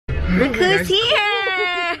Look who's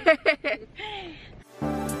here!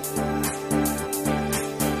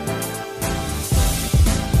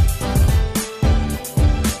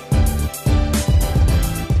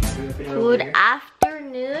 Good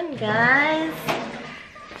afternoon, guys.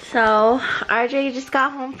 So, RJ just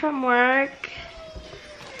got home from work.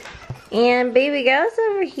 And baby girl's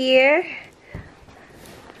over here.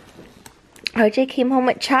 RJ came home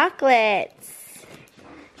with chocolates.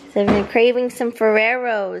 So I've been craving some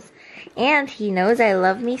Ferreros. And he knows I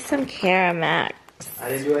love me some Caramax. I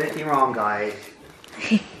didn't do anything wrong, guys.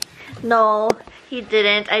 No, he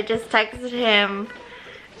didn't. I just texted him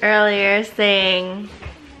earlier saying,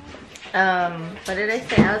 what did I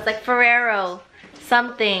say? I was like, Ferrero,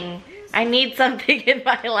 something. I need something in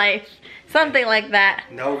my life. Something like that.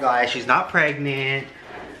 No, guys, she's not pregnant.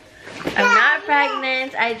 I'm not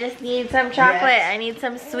pregnant. I just need some chocolate. Yes. I need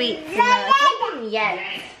some sweets.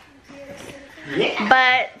 Yes. Yeah.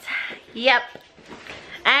 But, yep.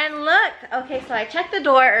 And look, okay, so I checked the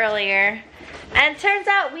door earlier. And turns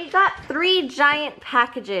out we got 3 giant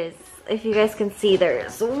packages. If you guys can see,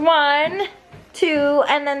 there's 1, 2,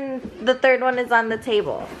 and then the 3rd one is on the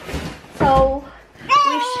table. So,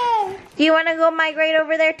 do you want to go migrate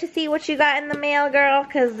over there to see what you got in the mail, girl?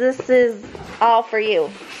 Because this is all for you.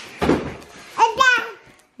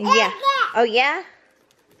 Yeah. Oh, yeah?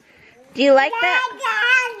 Do you like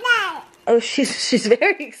that? Oh, she's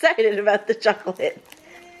very excited about the chocolate.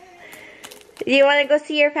 Do you want to go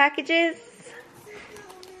see your packages?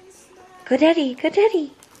 Go daddy, go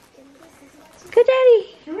daddy. Go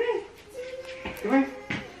daddy. Come here. Come here.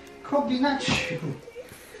 Kobe, not you.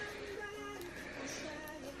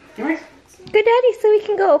 Come here. Go daddy so we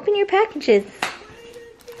can go open your packages.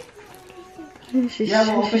 Yeah,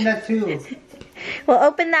 we'll open that too. We'll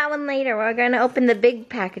open that one later. We're going to open the big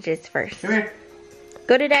packages first. Come here.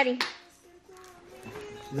 Go to daddy.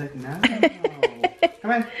 She's like, no.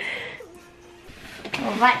 Come on.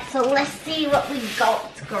 Alright, so let's see what we got,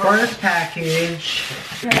 girl. First package.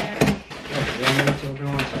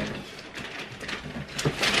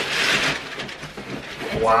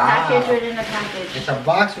 Wow. Package within a package. It's a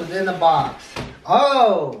box within a box.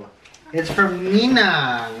 Oh, it's from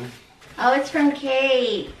Nina. Oh, it's from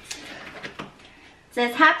Kate. It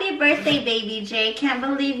says, happy birthday, baby Jay. Can't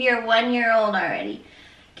believe you're 1-year-old already.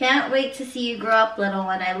 Can't wait to see you grow up, little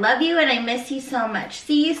one. I love you and I miss you so much.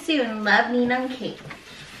 See you soon. Love, Nina and Kate.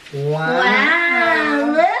 Wow. Wow,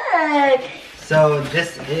 look. So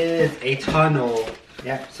this is a tunnel.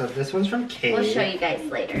 Yeah, so this one's from Kate. We'll show you guys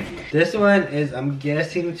later. This one is, I'm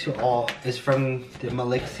guessing, is from the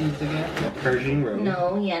Malik seeds again, the Persian rose.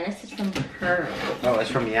 No, yeah, this is from her. Oh, it's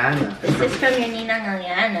from Yana. This is from your Nina and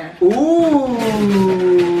Yana. Ooh.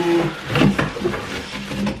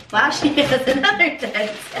 Wow, she has another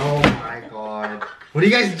dent. Oh my god. What are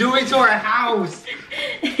you guys doing to our house?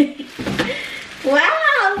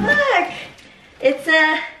 Wow, look. It's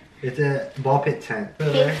a ball pit tent.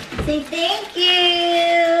 Say thank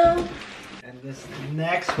you. And this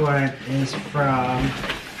next one is from...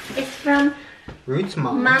 It's from Ruth's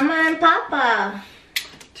mom. Mama and Papa.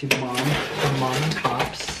 To mom and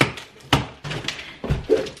pops.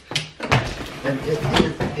 And it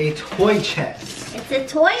is a toy chest. It's a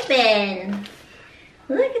toy bin.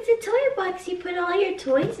 Look, it's a toy box. You put all your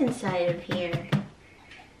toys inside of here.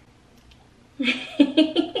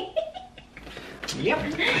 Yep.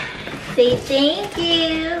 Say thank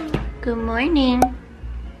you. Good morning.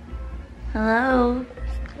 Hello.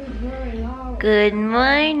 Good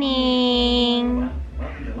morning.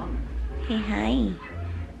 Hey, hi.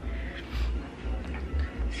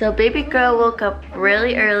 So baby girl woke up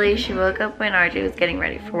really early. She woke up when RJ was getting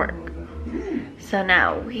ready for work. So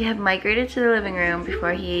now we have migrated to the living room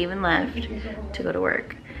before he even left to go to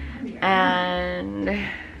work. And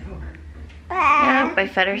yeah, I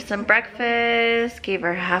fed her some breakfast, gave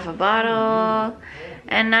her half a bottle,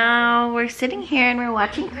 and now we're sitting here and we're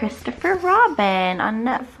watching Christopher Robin on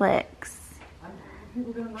Netflix.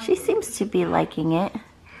 She seems to be liking it.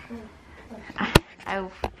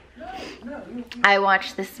 I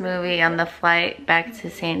watched this movie on the flight back to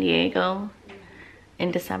San Diego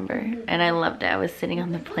in December, and I loved it. I was sitting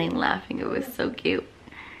on the plane laughing. It was so cute.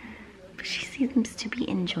 But she seems to be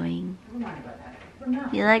enjoying.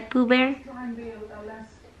 You like Pooh Bear?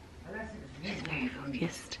 She's very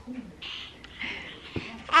focused.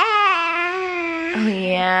 Oh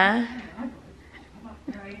yeah?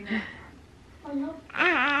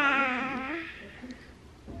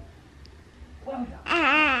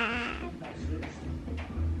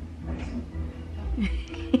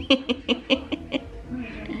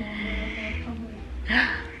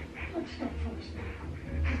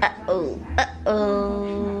 Uh-oh,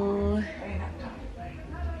 uh-oh.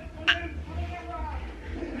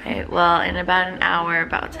 well, in about an hour,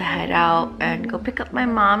 about to head out and go pick up my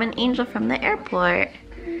mom and Angel from the airport.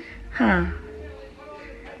 Huh.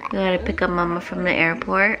 We gotta pick up Mama from the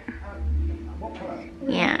airport.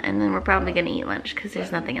 Yeah, and then we're probably gonna eat lunch because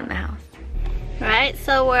there's nothing in the house. Alright,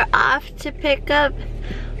 so we're off to pick up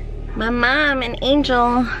my mom and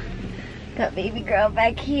Angel. Got baby girl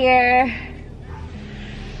back here.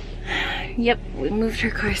 Yep, we moved her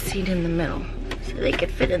car seat in the middle so they could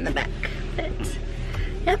fit in the back. But,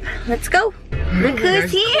 yep, let's go. Look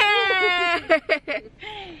who's here!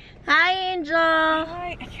 Hi, Angel.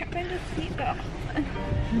 Hi, I can't find a seatbelt.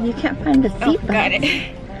 You can't find a seatbelt. Got it.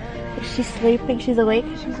 Is she sleeping? She's awake?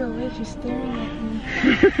 She's awake, she's staring at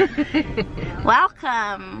me.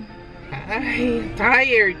 Welcome. I'm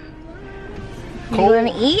tired. You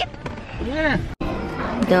wanna eat? Yeah.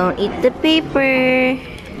 Don't eat the paper.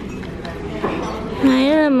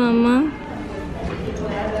 Hiya, Mama.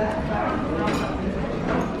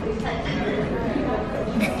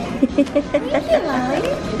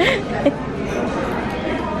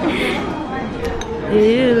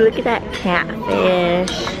 Ooh, look at that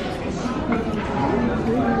catfish.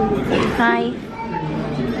 Hi.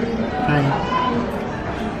 Hi.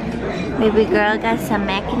 Baby girl got some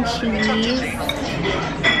mac and cheese.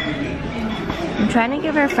 I'm trying to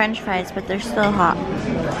give her french fries, but they're still hot.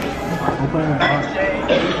 Open the box.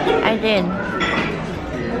 I did.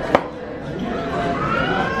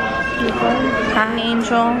 Hi,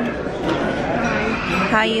 Angel.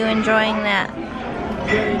 How you enjoying that?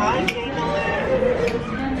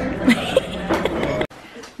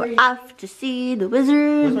 We're off to see the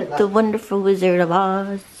wizard, the wonderful Wizard of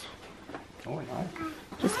Oz. Oh my God.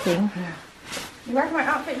 Just kidding. You like my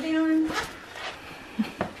outfit, Dion?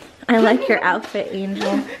 I like your outfit,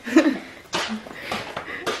 Angel.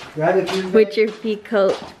 Grab the keys. With your pea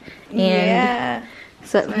coat and Yeah.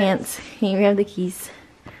 sweatpants. Can you grab the keys?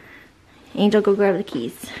 Angel, go grab the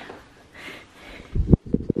keys.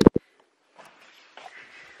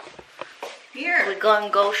 Here. We're gonna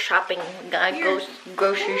go shopping. We gotta go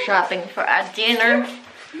grocery shopping for our dinner.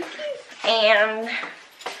 And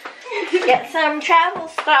get some travel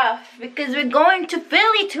stuff because we're going to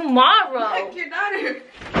Philly tomorrow. Your daughter.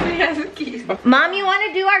 She has the keys. Mom, you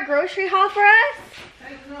wanna do our grocery haul for us?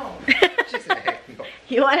 Heck no.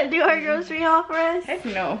 You wanna do our grocery haul for us? Heck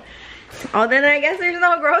no. Oh, then I guess there's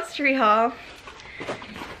no grocery haul.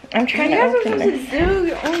 I'm trying You to guys are open supposed this. to do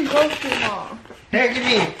your own grocery haul. Here, give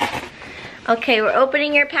me. Okay, we're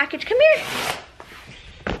opening your package. Come here.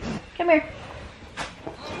 Come here.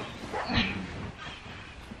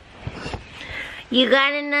 You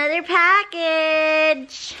got another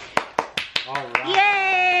package. All right.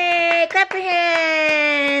 Yay! Clap your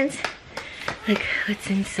hands. Look what's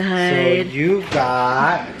So inside. you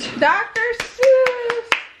got Dr. Seuss.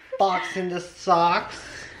 Fox in the socks.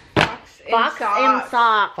 Box in Box socks. and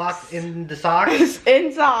socks. Fox in the socks.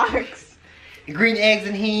 In socks. Green eggs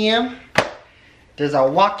and ham. There's a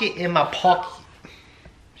walkie in my pocket.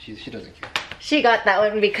 She doesn't care. She got that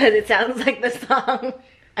one because it sounds like the song.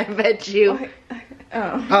 I bet you.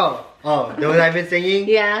 Oh. Oh, the one I've been singing?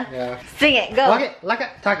 Yeah. Yeah. Sing it. Go. Walk it, like it,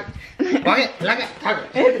 talk it. Walk it, like it, talk it.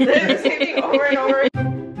 It's the same thing over and over.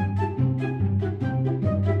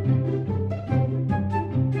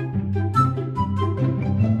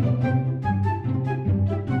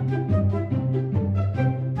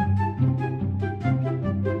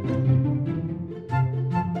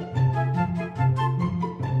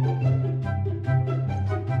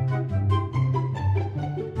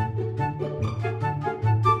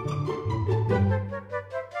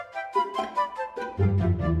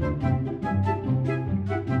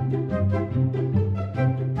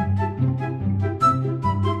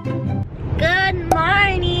 Good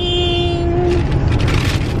morning.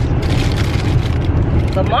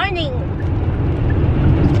 Good morning.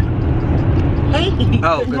 Hey.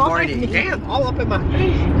 Oh, good morning. Damn, all up in my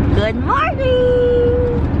face. Good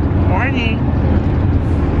morning. Morning.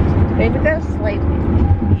 Baby girl's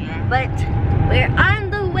sleeping. But we're on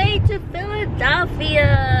the way to Philadelphia.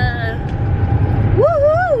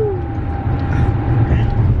 Woohoo!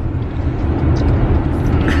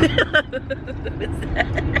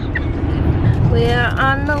 We are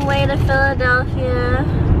on the way to Philadelphia,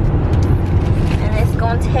 and it's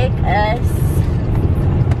gonna take us,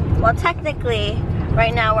 well, technically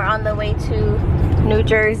right now we're on the way to New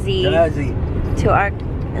Jersey to our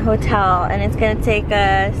hotel, and it's gonna take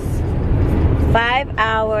us 5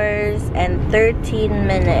 hours and 13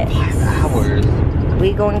 minutes. 5 hours?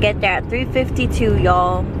 We gonna get there at 3:52,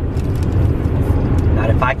 y'all. Not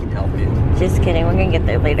if I can help it. Just kidding, we're gonna get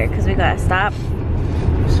there later because we gotta stop.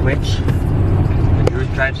 Switch. Yours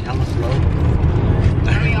drives hella slow.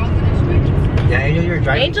 Are we all gonna Yeah, Angel, you're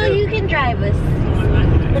driving. Angel, too. you can drive us.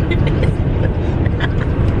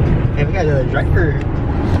 Hey, we got another driver.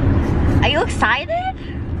 Are you excited?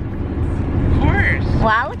 Of course.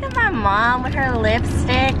 Wow, look at my mom with her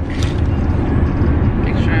lipstick.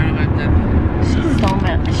 Make sure I don't have that. She's so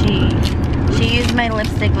mad. She used my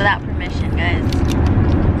lipstick without permission, guys.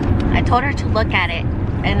 I told her to look at it,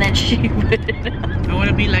 and then she put it on. I want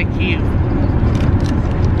to be like you. You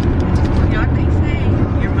know what they say?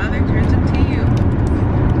 Your mother turns into you.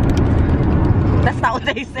 That's not what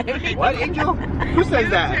they say. What, Angel? Who says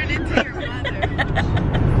that? Turn into your mother.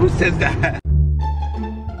 Who says that?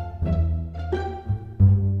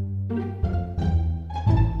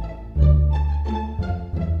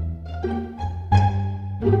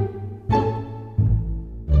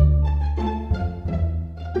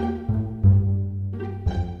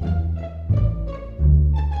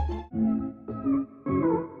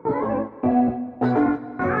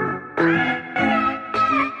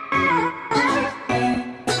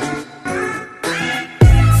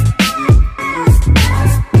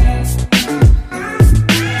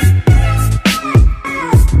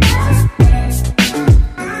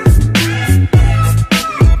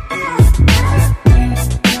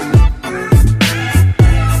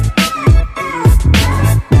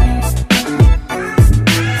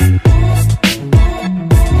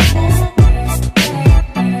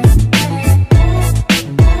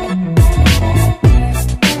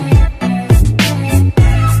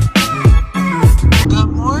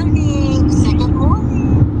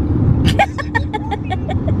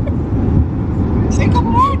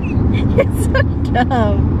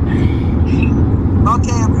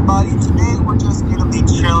 Okay, everybody, today we're just gonna be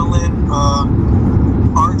chilling.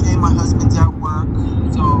 RJ, my husband's at work,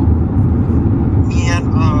 so me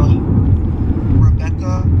and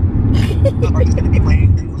Rebecca are just gonna be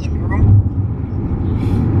playing in the living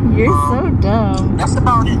room. You're so dumb. That's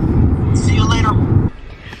about it. See you later.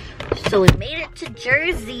 So we made it to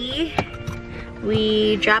Jersey.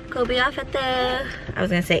 We dropped Kobe off at the, I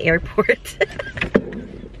was gonna say airport.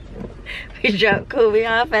 We dropped Kobe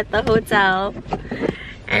off at the hotel.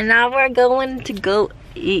 And now we're going to go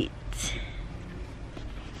eat.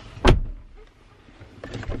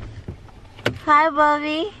 Hi,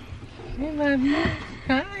 Bobby. Hey, Bobby.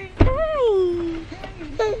 Hi.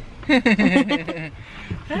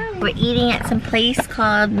 Hi. We're eating at some place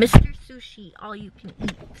called Mr. Sushi, all you can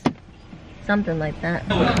eat. Something like that.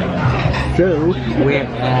 So, we're at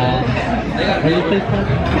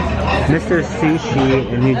Mr. Sushi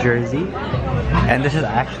in New Jersey. And this is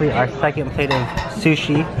actually our second plate of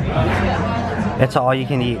sushi. It's all you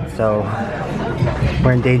can eat, so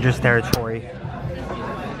we're in dangerous territory.